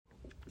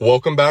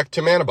Welcome back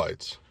to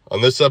Manabites. On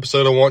this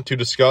episode, I want to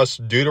discuss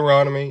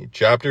Deuteronomy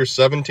chapter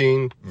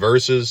 17,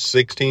 verses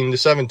 16 to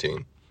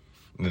 17.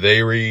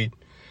 They read,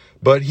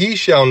 "But he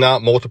shall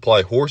not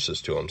multiply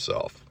horses to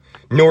himself,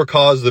 nor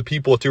cause the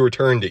people to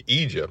return to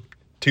Egypt,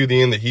 to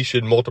the end that he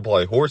should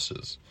multiply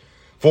horses.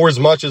 For as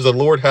much as the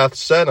Lord hath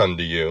said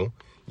unto you,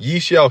 ye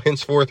shall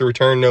henceforth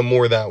return no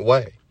more that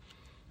way.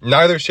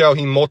 Neither shall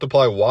he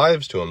multiply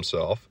wives to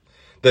himself,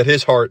 that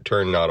his heart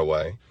turn not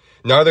away.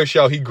 Neither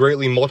shall he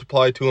greatly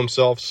multiply to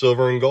himself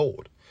silver and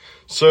gold."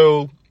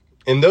 So,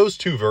 in those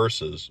two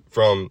verses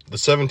from the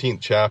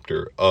 17th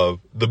chapter of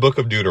the book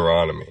of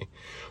Deuteronomy,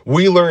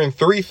 we learn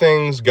three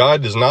things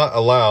God does not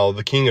allow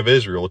the king of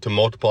Israel to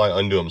multiply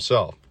unto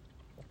himself.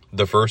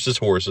 The first is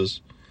horses,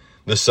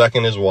 the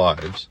second is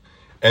wives,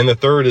 and the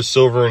third is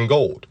silver and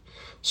gold.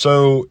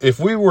 So, if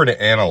we were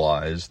to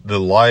analyze the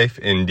life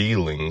and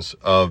dealings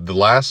of the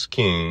last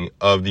king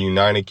of the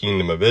United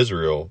Kingdom of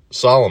Israel,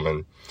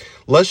 Solomon,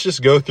 let's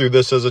just go through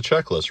this as a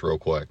checklist real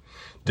quick.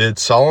 Did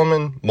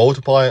Solomon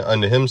multiply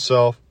unto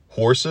himself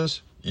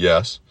horses?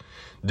 Yes.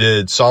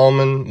 Did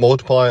Solomon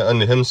multiply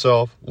unto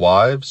himself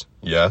wives?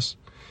 Yes.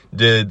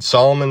 Did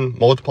Solomon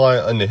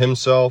multiply unto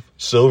himself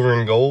silver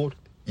and gold?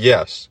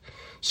 Yes.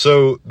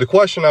 So the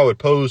question I would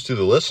pose to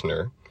the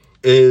listener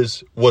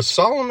is, was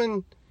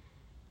Solomon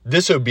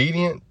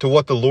disobedient to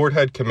what the Lord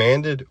had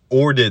commanded,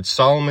 or did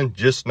Solomon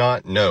just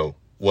not know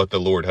what the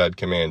Lord had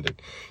commanded?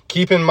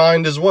 Keep in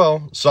mind as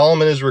well,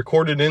 Solomon is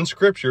recorded in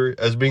Scripture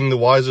as being the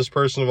wisest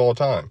person of all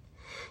time.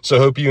 So I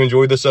hope you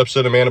enjoyed this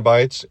episode of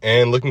Manabites,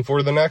 and looking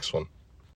forward to the next one.